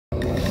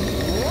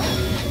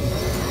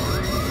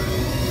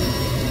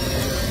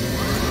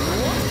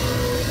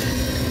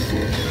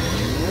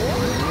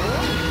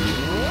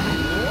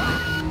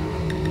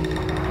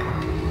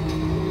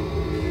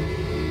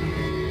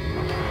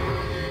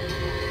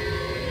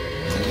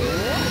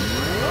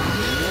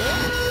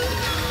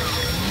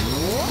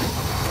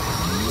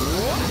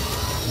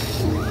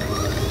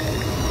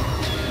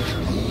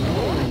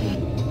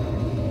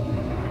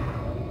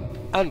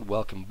And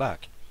welcome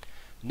back.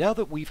 Now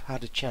that we've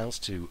had a chance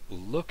to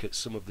look at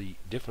some of the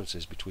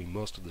differences between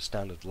most of the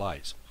standard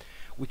lights,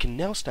 we can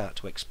now start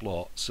to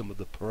explore some of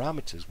the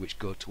parameters which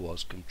go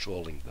towards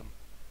controlling them.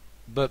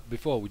 But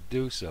before we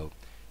do so,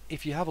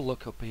 if you have a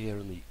look up here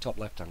in the top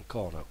left hand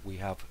corner, we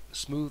have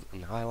Smooth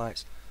and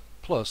Highlights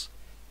plus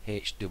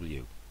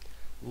HW.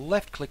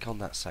 Left click on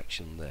that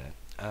section there,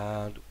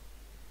 and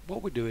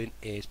what we're doing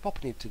is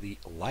popping into the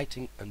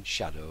lighting and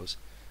shadows,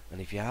 and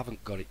if you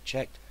haven't got it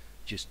checked,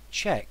 just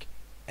check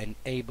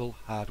Enable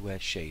Hardware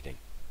Shading,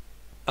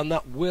 and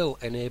that will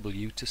enable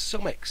you to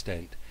some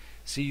extent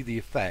see the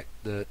effect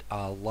that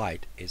our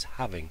light is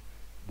having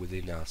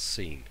within our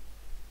scene.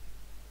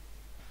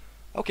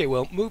 Okay,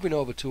 well, moving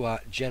over to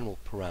our general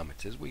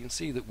parameters, we can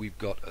see that we've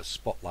got a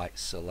spotlight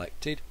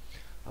selected.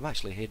 I've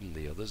actually hidden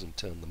the others and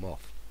turned them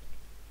off.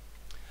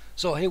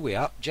 So here we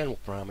are, general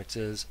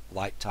parameters,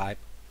 light type,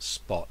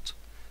 spot,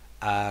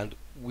 and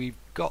we've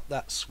got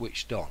that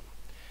switched on.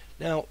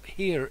 Now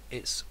here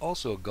it's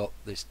also got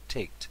this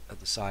ticked at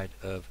the side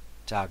of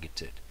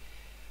targeted.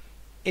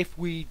 If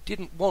we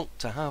didn't want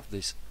to have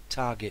this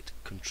target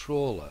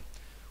controller,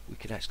 we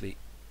could actually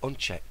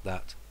uncheck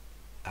that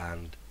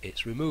and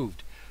it's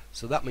removed.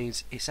 So that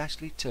means it's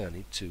actually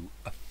turning to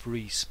a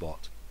free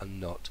spot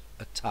and not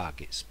a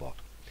target spot.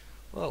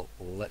 Well,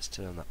 let's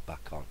turn that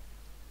back on.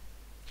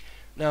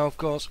 Now of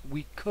course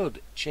we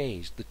could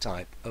change the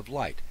type of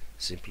light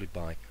simply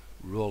by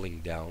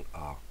rolling down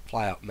our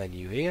flyout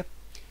menu here.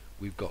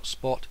 We've got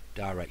spot,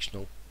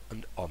 directional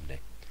and omni.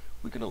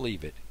 We're going to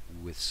leave it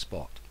with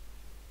spot.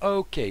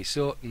 Okay,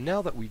 so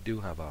now that we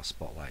do have our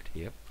spotlight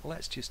here,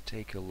 let's just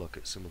take a look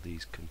at some of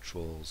these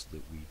controls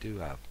that we do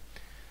have.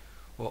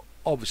 Well,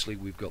 obviously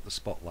we've got the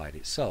spotlight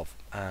itself,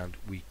 and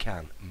we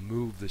can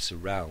move this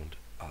around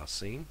our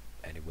scene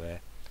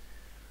anywhere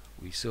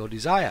we so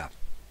desire.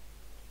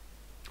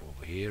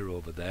 Over here,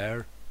 over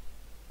there,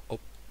 up,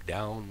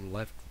 down,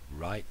 left,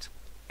 right,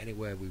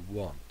 anywhere we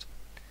want.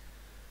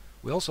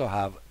 We also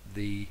have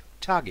the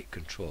target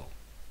control.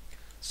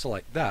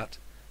 Select that,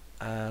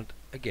 and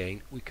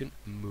again we can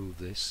move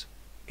this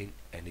in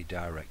any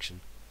direction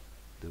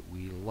that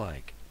we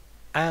like.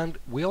 And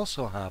we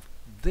also have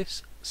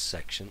this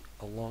section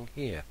along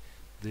here,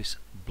 this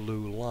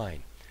blue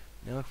line.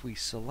 Now if we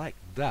select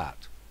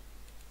that,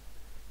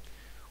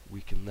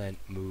 we can then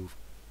move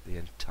the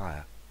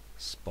entire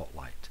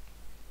spotlight.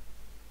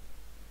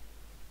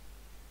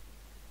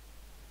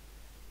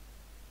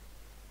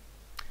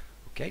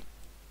 Okay,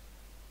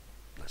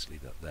 let's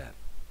leave that there.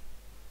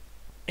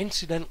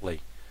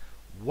 Incidentally,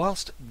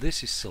 whilst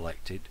this is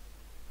selected,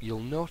 you'll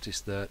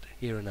notice that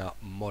here in our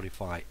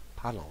modify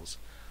panels,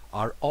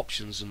 our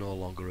options are no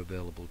longer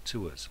available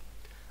to us,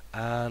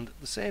 and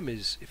the same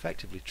is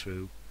effectively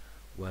true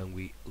when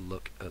we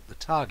look at the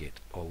target,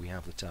 or we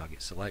have the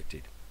target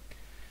selected.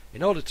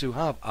 In order to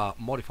have our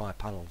modify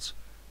panels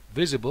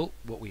visible,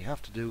 what we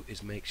have to do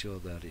is make sure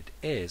that it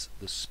is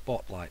the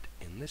spotlight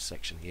in this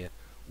section here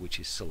which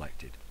is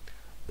selected.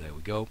 There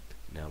we go,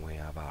 now we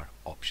have our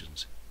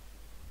options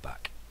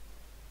back.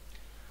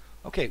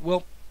 Okay,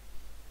 well,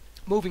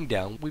 moving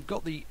down, we've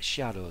got the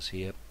shadows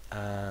here,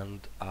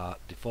 and our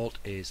default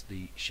is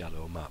the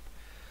shadow map.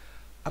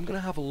 I'm going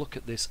to have a look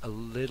at this a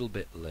little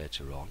bit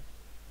later on,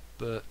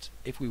 but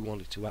if we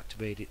wanted to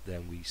activate it,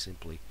 then we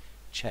simply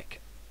check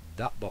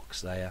that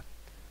box there,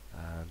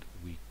 and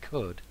we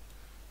could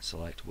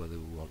select whether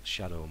we want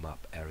shadow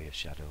map, area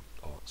shadow,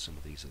 or some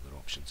of these other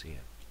options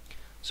here.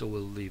 So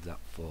we'll leave that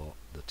for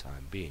the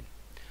time being.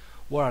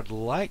 What I'd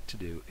like to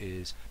do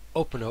is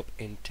open up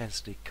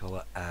intensity,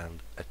 color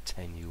and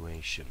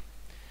attenuation.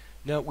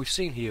 Now we've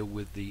seen here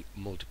with the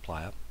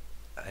multiplier,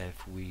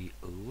 if we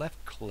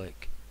left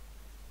click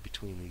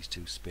between these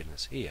two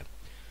spinners here,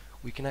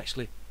 we can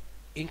actually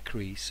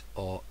increase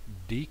or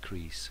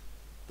decrease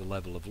the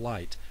level of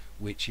light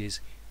which is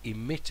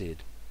emitted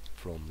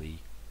from the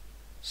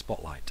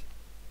spotlight.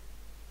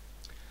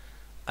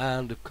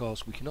 And of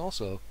course we can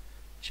also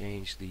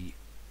change the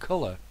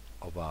color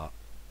of our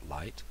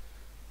light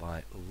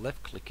by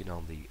left clicking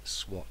on the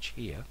swatch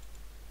here,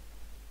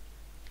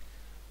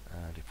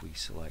 and if we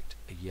select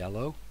a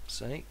yellow,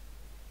 say,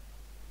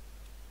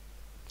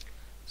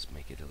 let's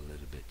make it a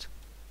little bit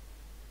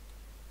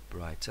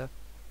brighter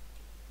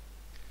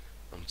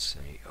and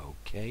say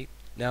OK.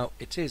 Now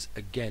it is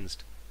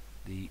against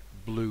the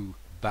blue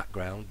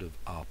background of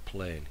our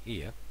plane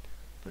here,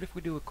 but if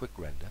we do a quick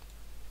render,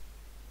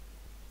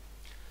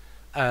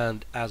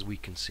 and as we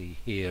can see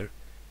here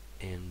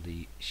in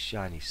the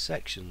shiny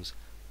sections,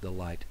 the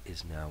light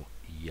is now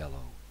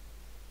yellow.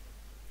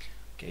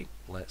 Okay,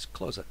 let's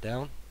close that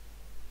down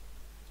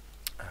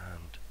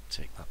and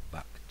take that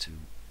back to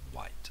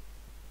white.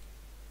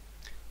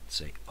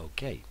 Say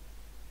OK,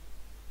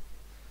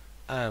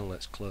 and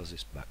let's close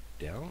this back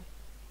down.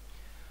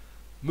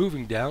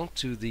 Moving down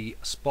to the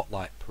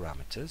spotlight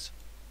parameters.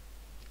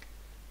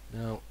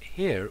 Now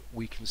here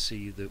we can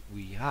see that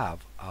we have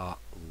our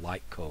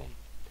light cone,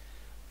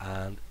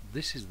 and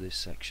this is this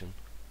section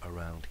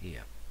around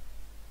here.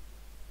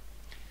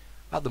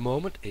 At the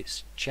moment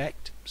it's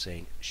checked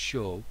saying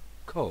show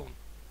cone.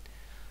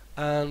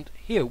 And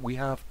here we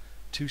have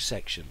two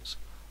sections: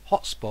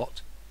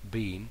 hotspot,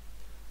 beam,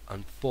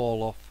 and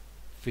fall off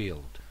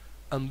field.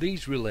 And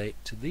these relate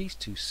to these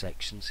two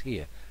sections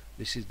here.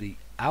 This is the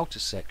outer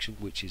section,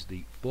 which is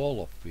the fall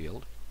off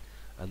field,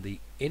 and the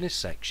inner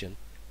section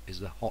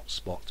is the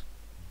hotspot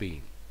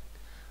beam.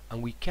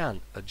 And we can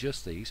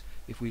adjust these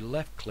if we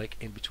left click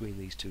in between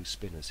these two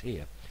spinners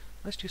here.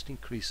 Let's just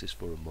increase this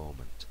for a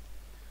moment.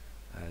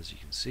 As you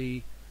can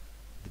see,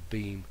 the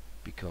beam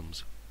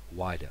becomes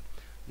wider.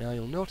 Now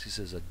you'll notice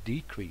as I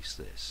decrease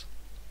this,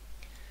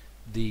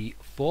 the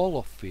fall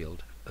off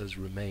field has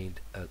remained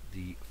at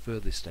the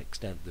furthest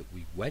extent that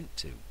we went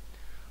to,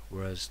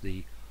 whereas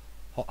the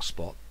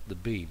hotspot, the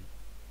beam,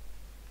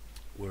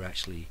 we're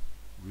actually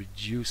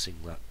reducing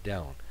that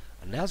down.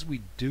 And as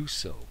we do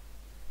so,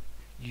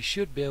 you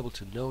should be able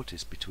to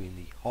notice between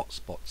the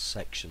hotspot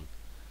section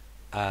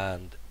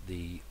and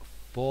the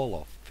fall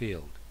off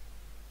field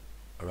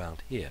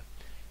around here,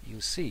 you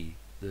can see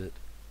that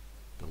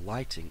the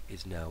lighting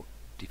is now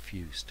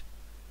diffused,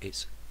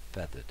 it's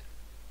feathered.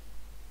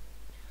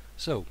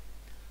 So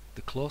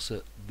the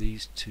closer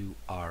these two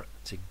are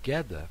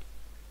together,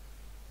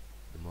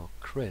 the more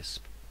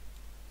crisp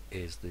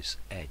is this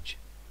edge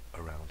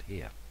around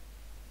here.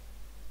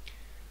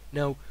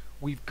 Now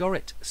we've got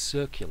it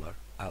circular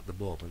at the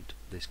moment,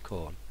 this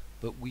cone,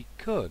 but we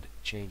could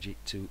change it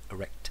to a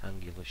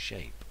rectangular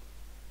shape.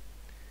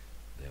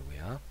 There we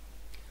are.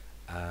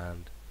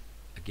 And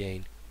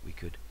again, we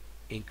could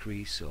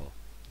increase or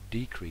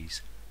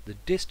decrease the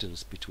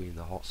distance between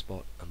the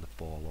hotspot and the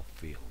fall off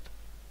field.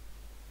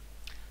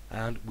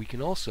 And we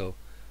can also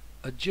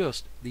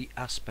adjust the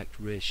aspect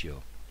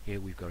ratio. Here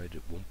we've got it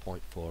at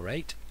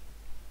 1.48.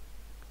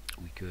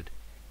 We could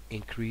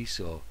increase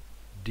or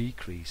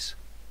decrease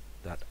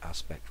that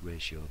aspect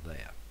ratio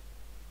there.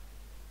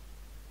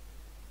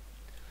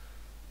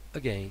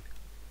 Again,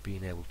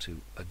 being able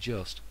to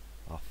adjust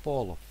our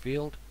fall off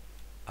field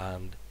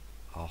and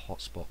our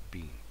hotspot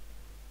beam.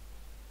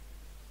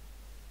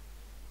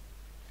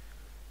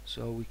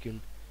 So we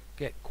can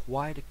get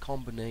quite a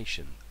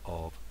combination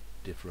of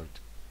different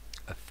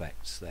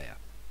effects there.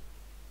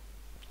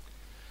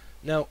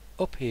 Now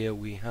up here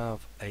we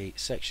have a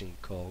section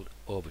called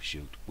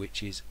overshoot,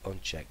 which is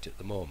unchecked at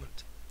the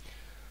moment.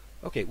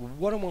 Okay, well,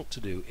 what I want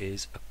to do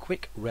is a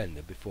quick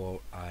render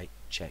before I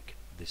check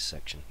this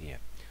section here.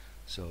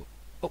 So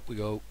up we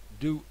go,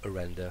 do a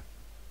render,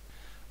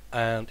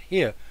 and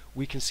here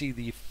we can see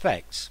the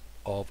effects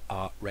of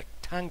our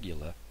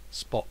rectangular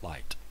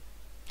spotlight.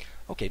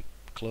 Okay,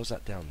 close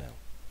that down now.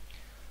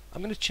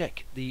 I'm going to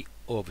check the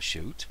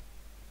overshoot,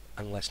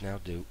 and let's now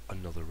do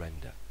another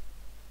render.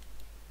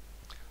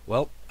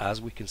 Well,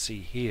 as we can see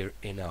here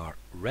in our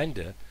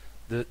render,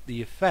 that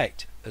the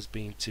effect has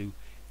been to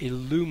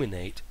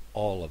illuminate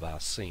all of our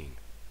scene.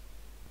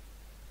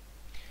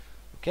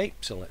 Okay,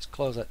 so let's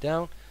close that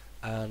down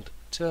and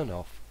turn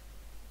off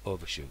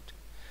overshoot.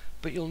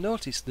 But you'll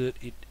notice that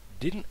it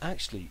didn't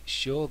actually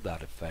show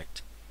that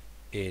effect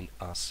in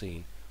our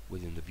scene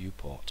within the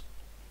viewport.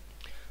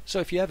 So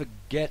if you ever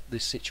get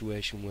this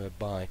situation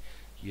whereby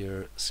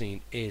your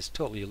scene is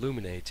totally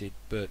illuminated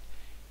but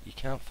you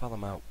can't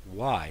fathom out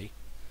why,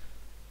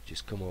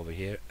 just come over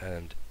here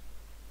and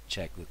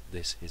check that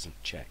this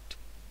isn't checked.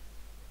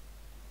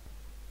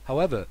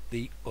 However,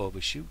 the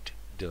overshoot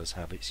does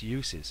have its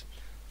uses.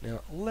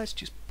 Now let's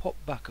just pop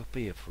back up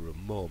here for a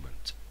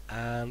moment,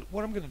 and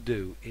what I'm going to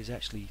do is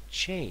actually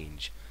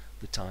change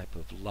the type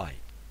of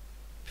light.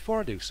 Before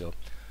I do so,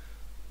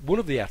 one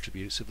of the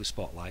attributes of the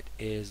spotlight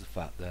is the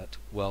fact that,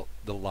 well,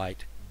 the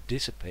light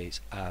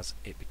dissipates as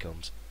it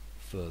becomes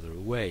further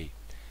away.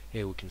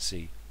 Here we can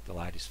see the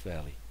light is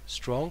fairly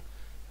strong,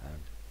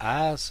 and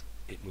as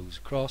it moves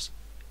across,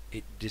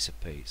 it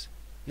dissipates.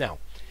 Now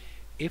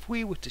if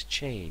we were to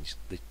change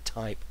the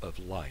type of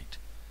light,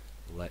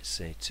 let's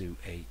say to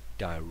a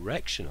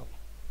directional,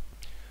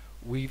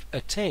 we've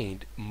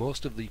attained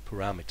most of the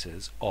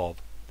parameters of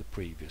the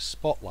previous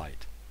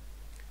spotlight.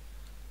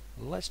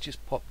 Let's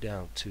just pop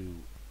down to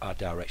our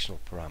directional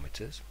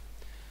parameters.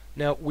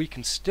 Now we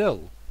can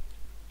still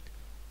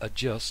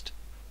adjust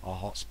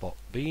our hotspot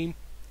beam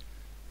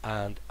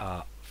and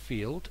our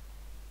field,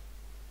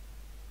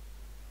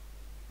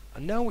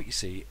 and now what you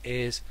see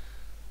is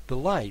the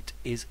light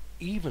is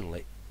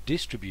evenly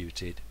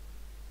distributed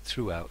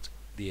throughout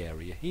the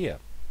area here.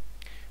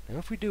 Now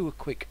if we do a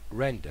quick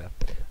render,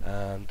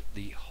 and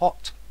the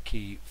hot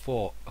key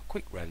for a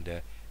quick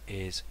render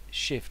is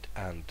Shift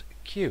and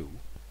Q,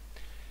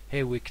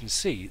 here we can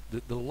see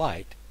that the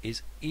light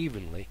is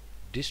evenly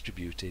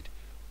distributed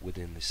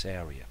within this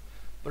area.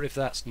 But if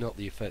that's not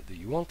the effect that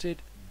you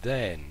wanted,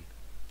 then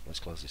let's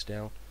close this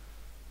down,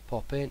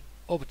 pop in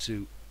over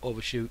to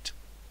overshoot,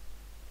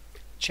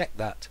 check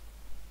that,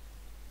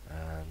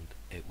 and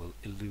it will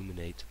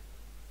illuminate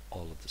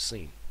all of the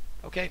scene.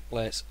 Okay,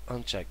 let's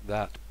uncheck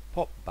that,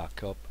 pop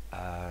back up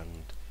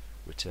and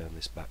return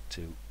this back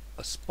to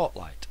a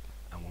spotlight,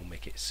 and we'll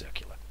make it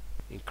circular.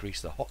 Increase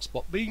the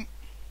hotspot beam,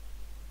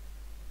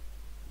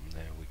 and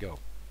there we go.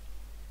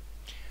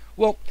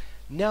 Well,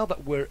 now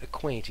that we're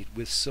acquainted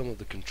with some of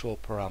the control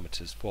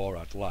parameters for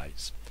our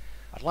lights,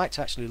 I'd like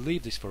to actually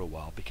leave this for a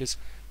while because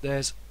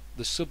there's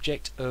the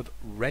subject of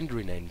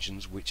rendering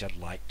engines which I'd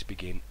like to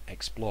begin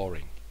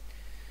exploring.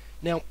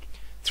 Now,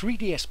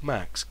 3ds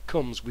Max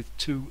comes with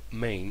two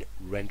main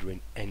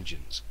rendering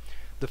engines.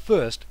 The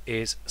first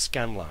is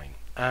Scanline,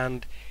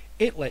 and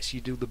it lets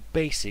you do the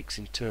basics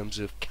in terms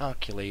of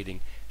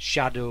calculating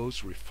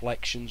shadows,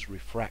 reflections,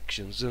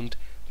 refractions, and,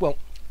 well,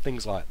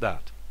 things like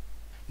that.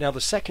 Now,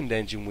 the second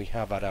engine we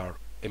have at our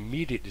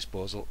immediate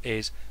disposal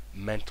is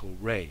Mental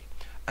Ray,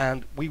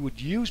 and we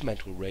would use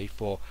Mental Ray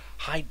for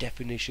high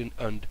definition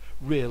and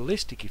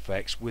realistic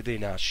effects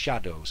within our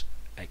shadows,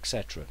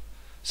 etc.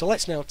 So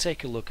let's now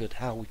take a look at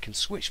how we can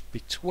switch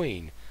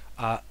between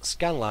our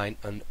Scanline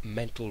and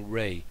Mental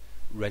Ray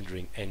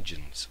rendering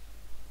engines.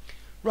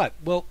 Right,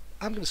 well,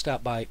 I'm going to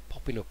start by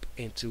popping up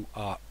into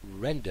our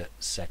render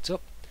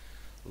setup,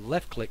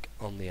 left click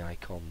on the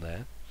icon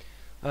there,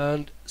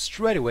 and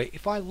straight away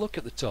if I look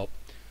at the top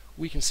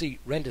we can see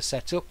render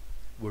setup.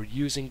 We're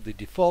using the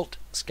default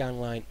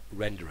Scanline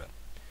renderer.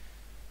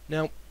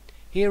 Now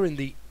here in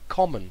the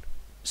common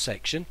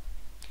section,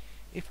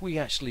 if we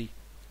actually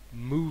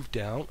move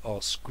down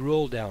or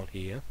scroll down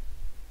here,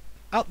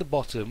 at the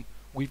bottom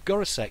we've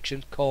got a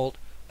section called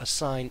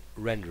Assign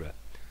Renderer.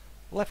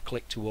 Left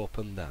click to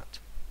open that.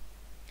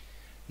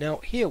 Now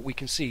here we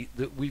can see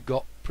that we've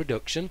got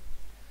Production,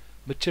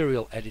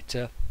 Material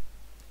Editor,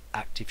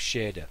 Active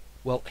Shader.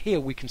 Well, here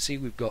we can see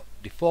we've got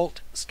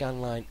Default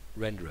Scanline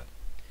Renderer.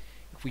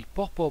 If we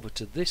pop over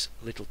to this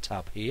little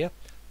tab here,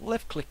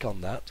 left click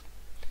on that.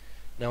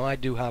 Now I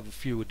do have a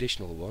few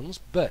additional ones,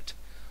 but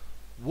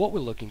what we're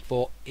looking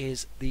for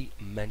is the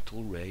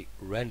Mental Ray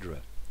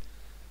renderer.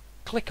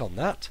 Click on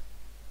that,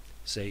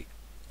 say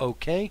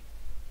OK,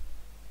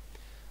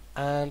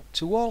 and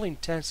to all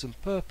intents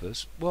and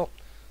purpose, well,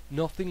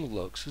 nothing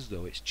looks as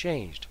though it's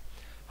changed.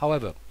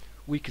 However,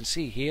 we can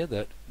see here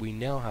that we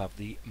now have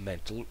the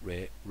Mental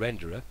Ray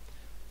renderer,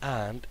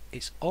 and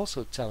it's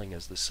also telling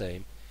us the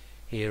same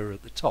here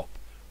at the top,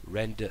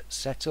 Render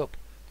Setup,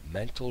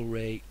 Mental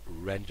Ray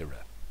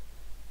renderer.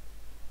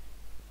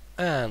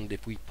 And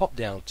if we pop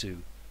down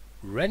to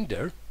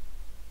Render,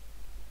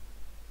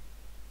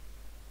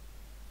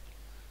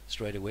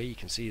 straight away you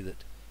can see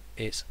that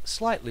it's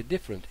slightly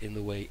different in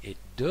the way it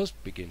does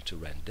begin to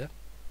render.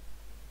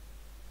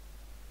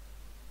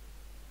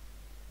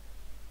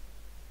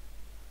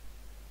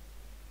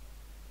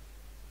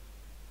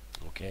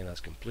 Okay,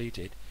 that's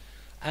completed,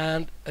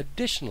 and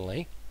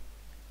additionally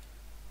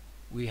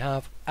we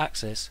have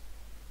access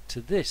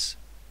to this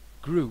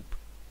group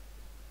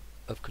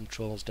of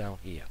controls down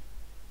here.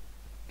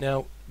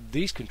 Now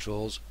these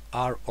controls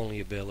are only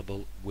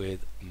available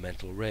with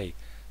Mental Ray,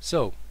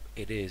 so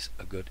it is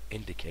a good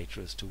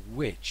indicator as to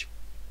which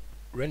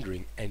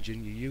rendering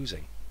engine you're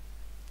using.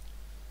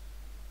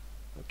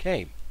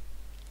 Okay,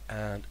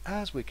 and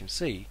as we can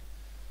see,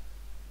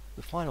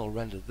 the final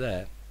render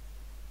there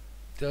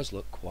does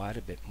look quite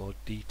a bit more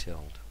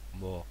detailed,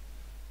 more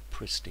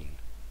pristine.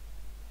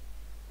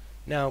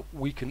 Now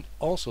we can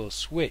also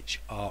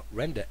switch our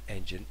render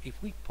engine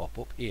if we pop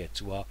up here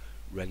to our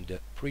render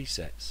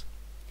presets.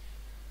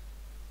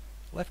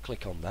 Left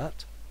click on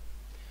that.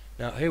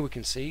 Now here we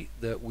can see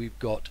that we've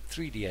got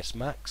 3ds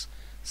Max,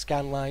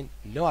 Scanline,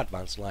 no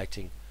advanced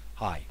lighting,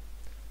 high.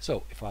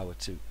 So if I were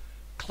to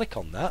click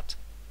on that,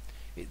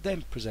 it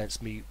then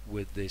presents me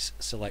with this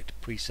select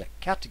preset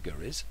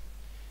categories,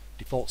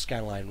 default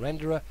Scanline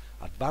renderer,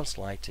 advanced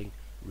lighting,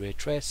 ray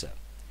tracer.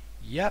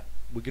 Yep,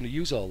 we're going to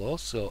use all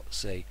those, so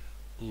say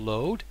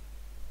load,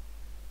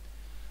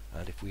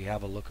 and if we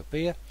have a look up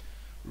here,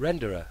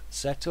 renderer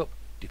setup,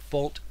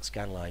 default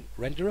Scanline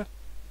renderer,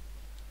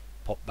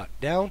 pop back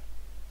down,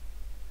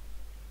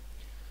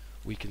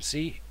 we can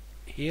see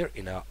here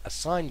in our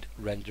assigned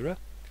renderer,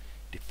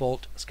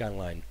 default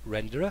Scanline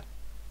renderer,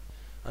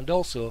 and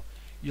also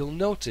you'll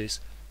notice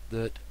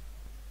that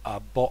our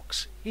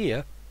box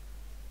here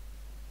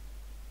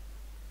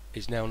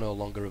is now no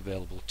longer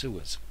available to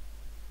us.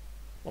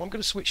 Well, I'm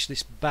going to switch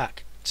this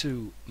back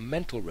to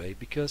Mental Ray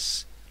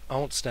because I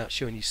want to start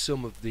showing you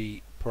some of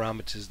the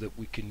parameters that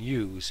we can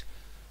use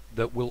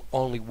that will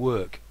only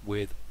work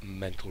with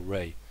Mental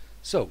Ray.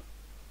 So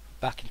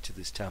back into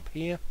this tab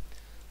here,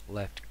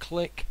 left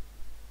click,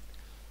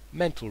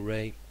 Mental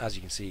Ray, as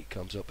you can see it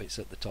comes up, it's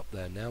at the top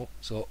there now,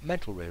 so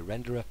Mental Ray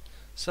renderer,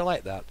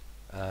 select that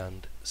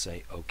and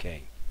say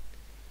OK.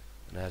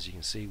 And as you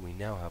can see, we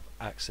now have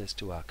access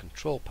to our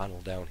control panel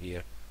down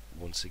here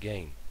once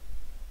again.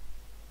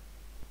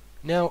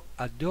 Now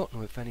I don't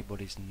know if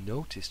anybody's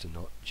noticed or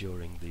not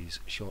during these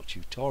short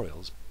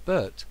tutorials,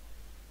 but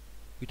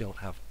we don't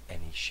have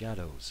any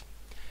shadows,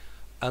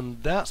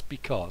 and that's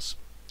because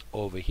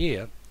over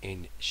here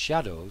in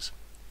shadows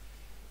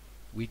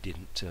we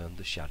didn't turn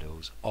the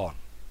shadows on.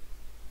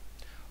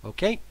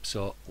 Okay,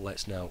 so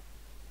let's now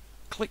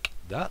click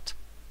that,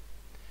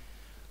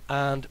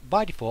 and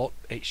by default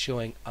it's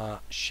showing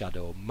our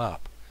shadow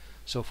map.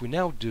 So if we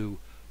now do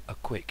a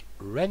quick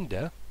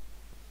render,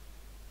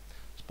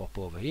 let's pop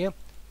over here,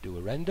 do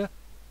a render,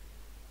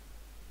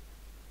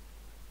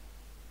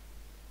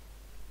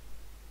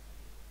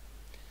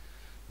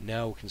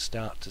 now we can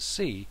start to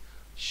see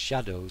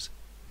shadows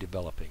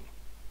developing.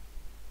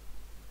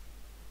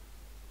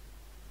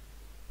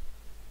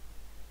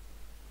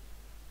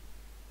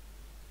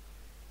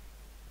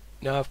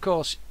 Now of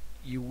course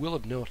you will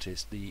have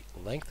noticed the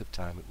length of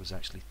time it was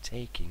actually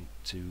taking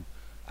to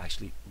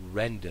actually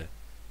render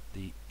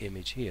the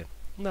image here,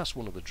 and that's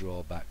one of the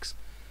drawbacks.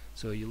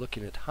 So you're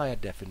looking at higher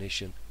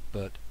definition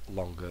but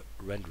longer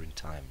rendering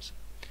times.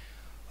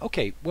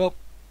 Okay, well,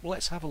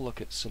 let's have a look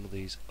at some of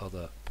these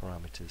other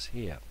parameters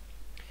here.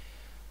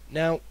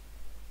 Now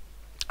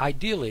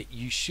ideally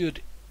you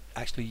should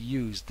actually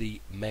use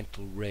the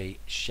mental ray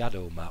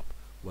shadow map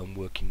when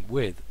working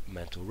with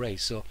mental ray,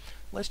 so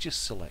let's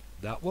just select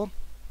that one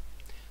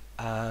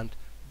and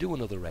do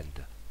another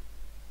render.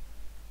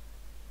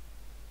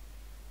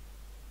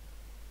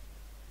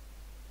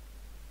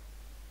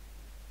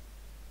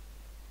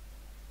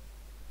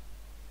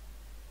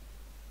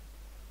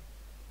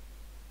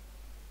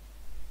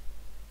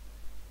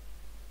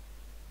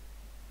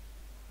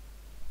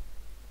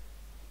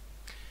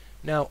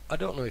 Now I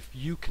don't know if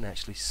you can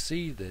actually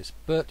see this,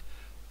 but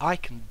I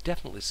can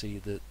definitely see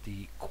that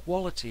the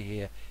quality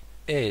here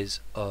is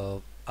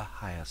of a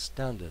higher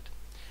standard.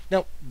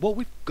 Now what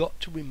we've got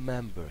to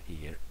remember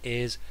here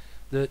is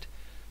that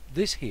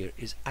this here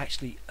is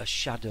actually a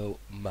shadow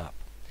map,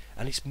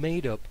 and it's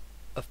made up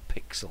of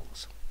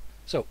pixels.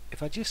 So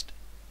if I just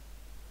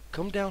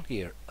come down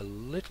here a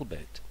little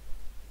bit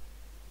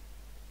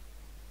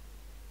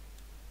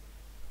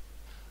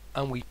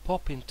and we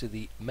pop into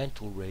the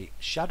mental ray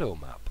shadow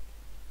map,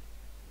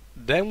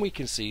 then we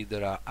can see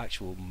that our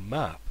actual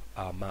map,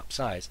 our map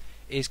size,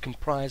 is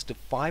comprised of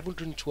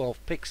 512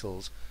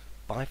 pixels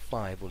by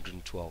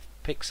 512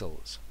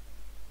 pixels.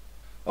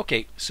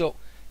 Okay, so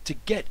to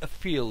get a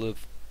feel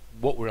of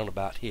what we're on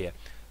about here,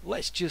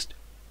 let's just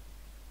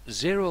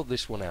zero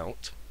this one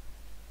out,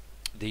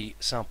 the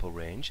sample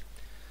range.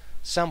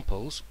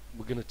 Samples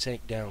we're going to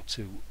take down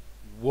to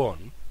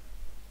 1,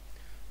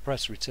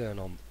 press return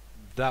on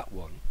that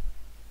one,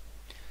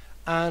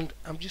 and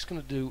I'm just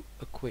going to do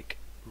a quick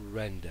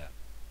render.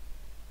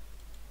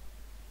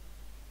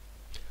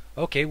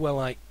 Okay, well,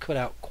 I cut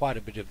out quite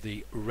a bit of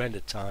the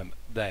render time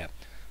there,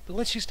 but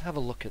let's just have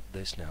a look at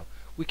this now.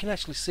 We can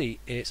actually see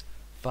it's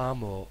far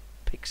more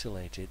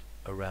pixelated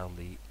around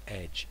the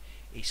edge.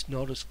 It's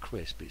not as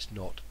crisp, it's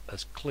not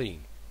as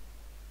clean.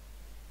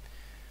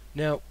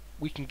 Now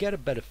we can get a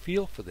better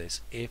feel for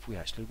this if we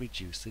actually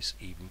reduce this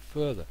even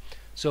further.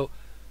 So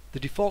the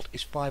default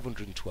is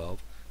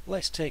 512.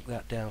 Let's take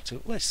that down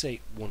to, let's say,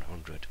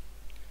 100.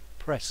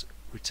 Press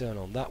return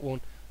on that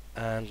one,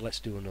 and let's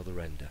do another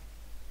render.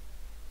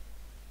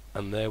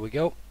 And there we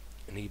go,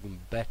 an even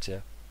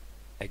better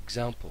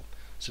example.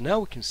 So now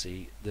we can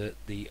see that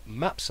the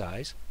map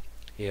size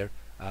here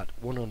at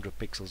 100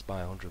 pixels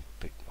by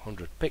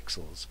 100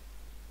 pixels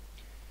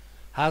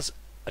has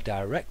a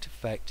direct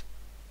effect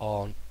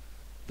on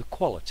the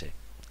quality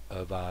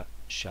of our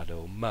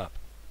shadow map.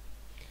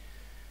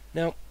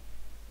 Now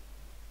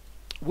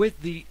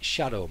with the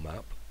shadow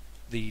map,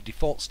 the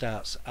default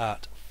starts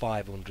at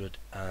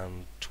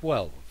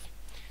 512.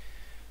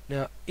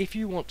 Now if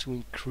you want to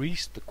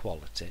increase the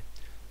quality,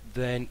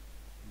 then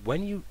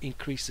when you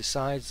increase the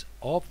size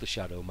of the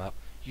shadow map,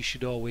 you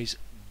should always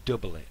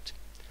double it.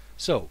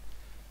 So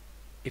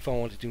if I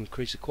wanted to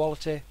increase the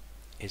quality,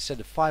 instead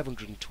of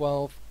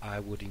 512, I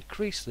would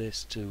increase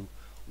this to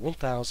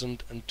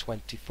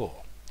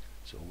 1024.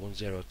 So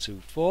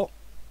 1024,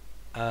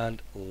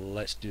 and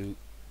let's do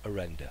a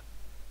render.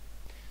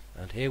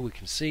 And here we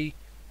can see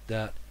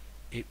that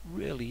it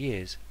really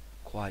is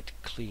quite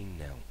clean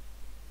now.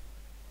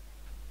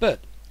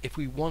 But if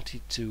we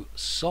wanted to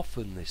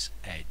soften this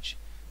edge,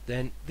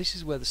 then this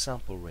is where the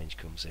sample range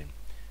comes in.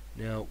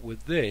 Now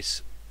with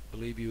this,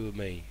 believe you or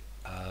me,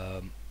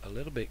 a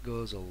little bit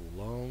goes a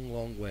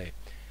long way,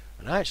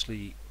 and I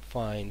actually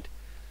find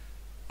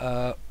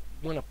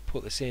when I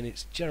put this in,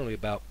 it's generally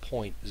about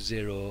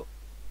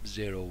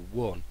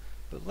 0.001,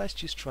 but let's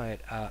just try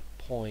it at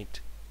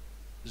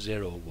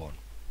 0.01.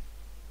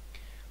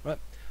 Right,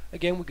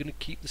 again we're going to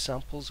keep the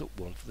samples at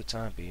 1 for the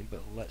time being,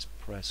 but let's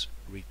press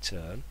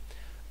return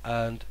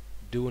and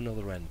do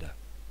another render.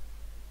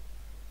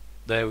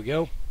 There we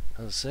go.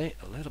 As I say,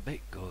 a little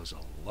bit goes a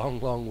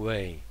long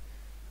way.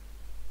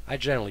 I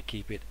generally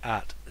keep it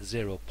at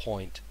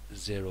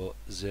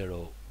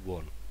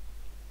 0.001.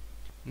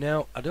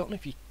 Now I don't know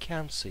if you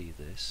can see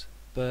this,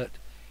 but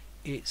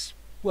it's,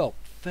 well,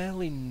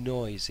 fairly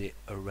noisy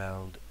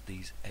around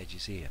these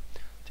edges here.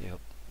 So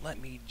let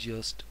me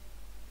just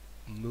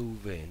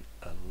move in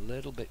a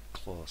little bit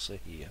closer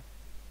here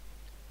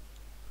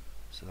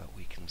so that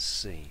we can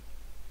see.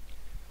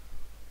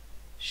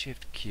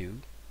 Shift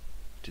Q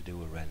to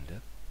do a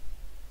render.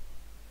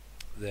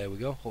 There we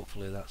go.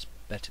 Hopefully that's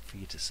better for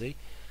you to see.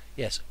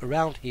 Yes,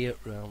 around here,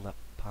 around that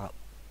part,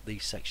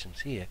 these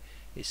sections here,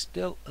 it's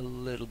still a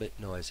little bit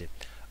noisy,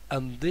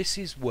 and this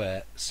is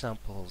where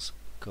samples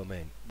come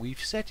in.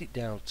 We've set it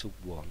down to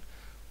 1,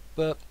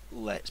 but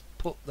let's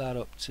put that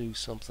up to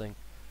something,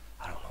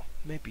 I don't know,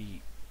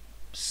 maybe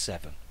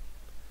 7.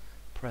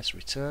 Press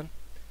return,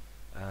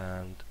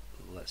 and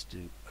let's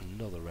do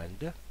another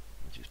render.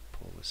 Just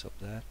pull this up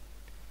there,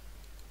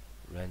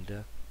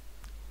 render,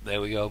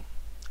 there we go,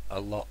 a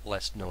lot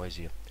less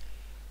noisier.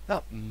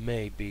 That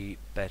may be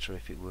better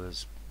if it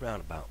was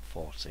round about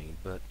 14,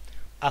 but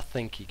I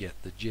think you get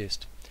the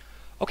gist.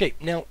 Okay,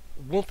 now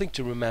one thing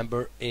to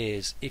remember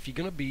is if you're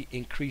going to be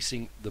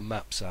increasing the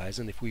map size,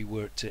 and if we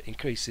were to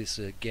increase this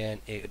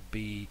again, it would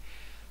be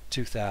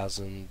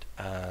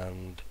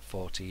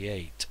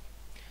 2048.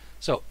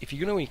 So if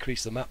you're going to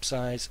increase the map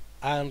size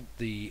and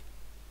the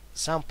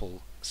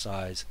sample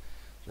size,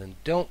 then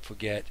don't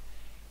forget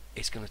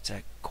it's going to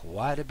take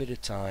quite a bit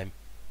of time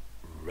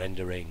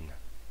rendering.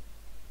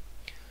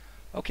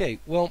 Okay,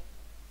 well,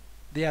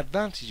 the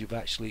advantage of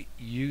actually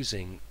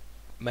using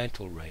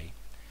Mental Ray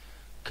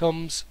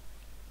comes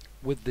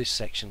with this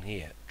section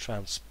here,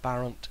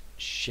 transparent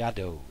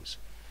shadows.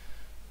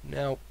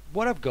 Now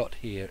what I've got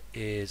here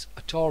is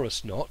a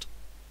torus knot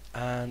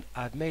and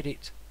I've made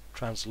it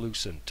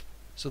translucent,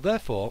 so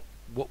therefore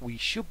what we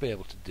should be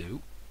able to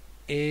do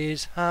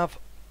is have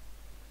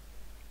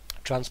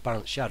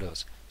transparent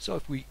shadows. So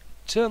if we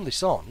turn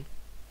this on,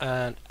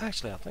 and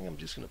actually I think I'm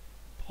just going to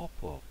pop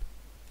up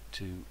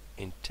to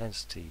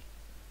intensity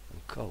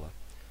and colour,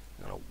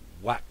 I'm going to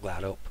whack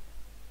that up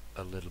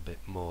a little bit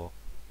more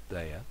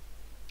there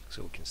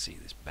so we can see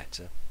this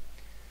better.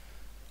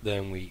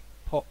 Then we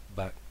pop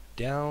back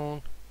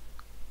down.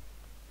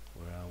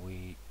 Where are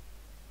we?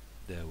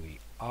 There we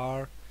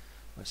are.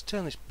 Let's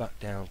turn this back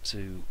down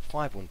to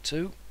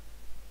 512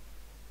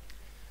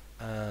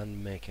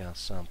 and make our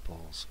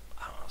samples,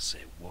 I'll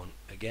say 1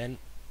 again,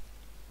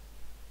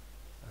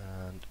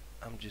 and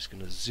I'm just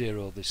going to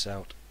zero this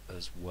out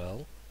as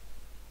well.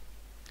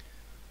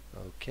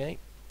 Okay,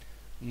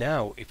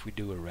 now if we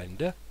do a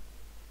render,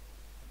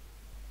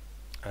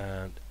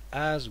 and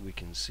as we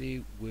can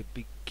see we're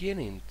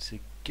beginning to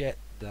get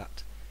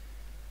that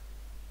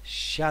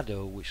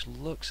shadow which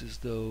looks as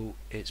though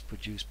it's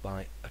produced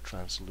by a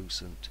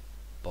translucent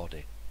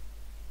body.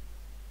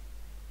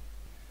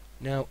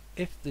 Now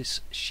if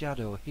this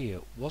shadow here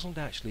wasn't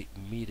actually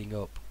meeting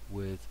up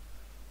with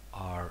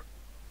our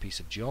piece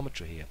of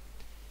geometry here,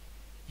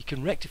 you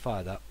can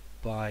rectify that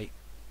by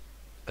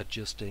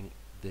adjusting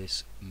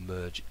this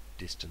merge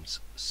distance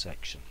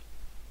section.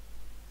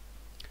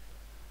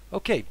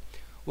 Okay,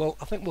 well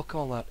I think we'll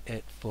call that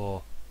it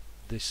for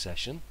this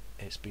session.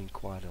 It's been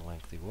quite a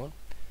lengthy one,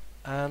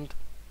 and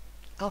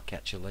I'll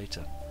catch you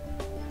later.